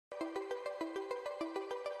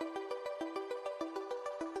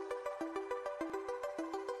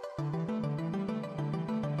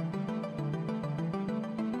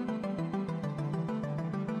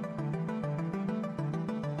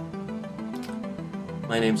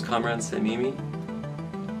My name's Kamran Samimi.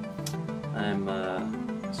 I'm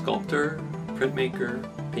a sculptor, printmaker,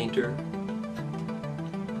 painter.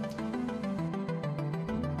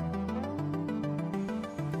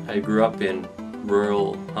 I grew up in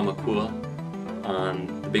rural Hamakua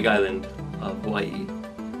on the Big Island of Hawaii,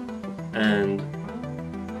 and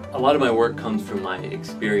a lot of my work comes from my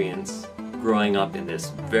experience growing up in this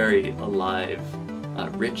very alive,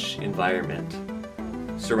 rich environment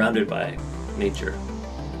surrounded by nature.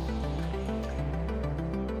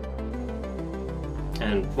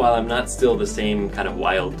 And while I'm not still the same kind of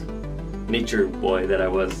wild nature boy that I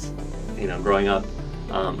was, growing up,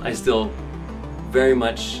 I still very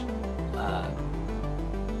much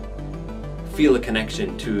feel a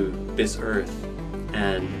connection to this earth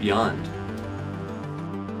and beyond.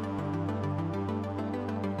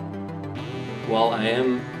 While I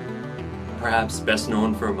am perhaps best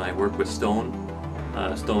known for my work with stone,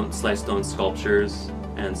 sliced stone sculptures,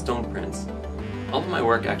 and stone prints, all of my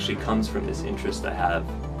work actually comes from this interest I have,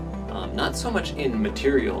 not so much in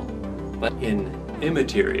material, but in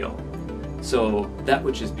immaterial. So that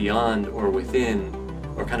which is beyond or within,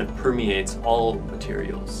 or kind of permeates all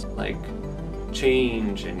materials, like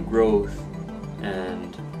change and growth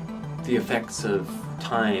and the effects of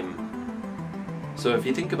time. So if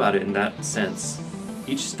you think about it in that sense,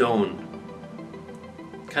 each stone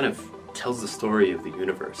kind of tells the story of the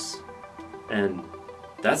universe. And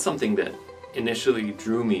that's something that initially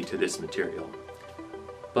drew me to this material.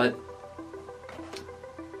 But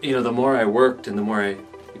the more I worked and the more I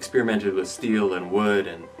experimented with steel and wood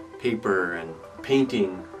and paper and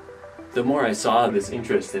painting, the more I saw this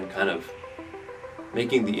interest in kind of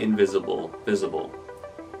making the invisible visible,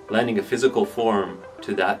 lending a physical form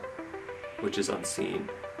to that which is unseen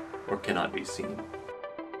or cannot be seen.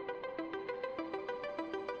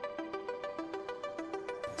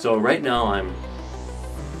 So right now I'm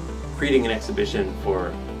creating an exhibition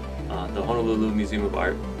for the Honolulu Museum of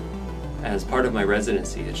Art as part of my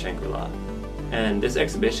residency at Shangri-La. And this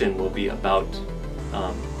exhibition will be about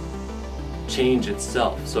change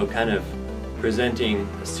itself, so kind of presenting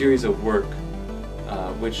a series of work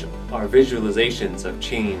which are visualizations of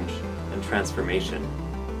change and transformation.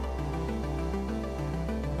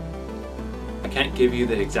 I can't give you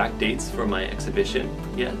the exact dates for my exhibition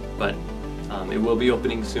yet, but it will be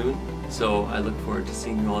opening soon, so I look forward to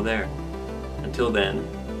seeing you all there. Until then,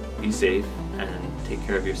 be safe and take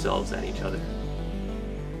care of yourselves and each other.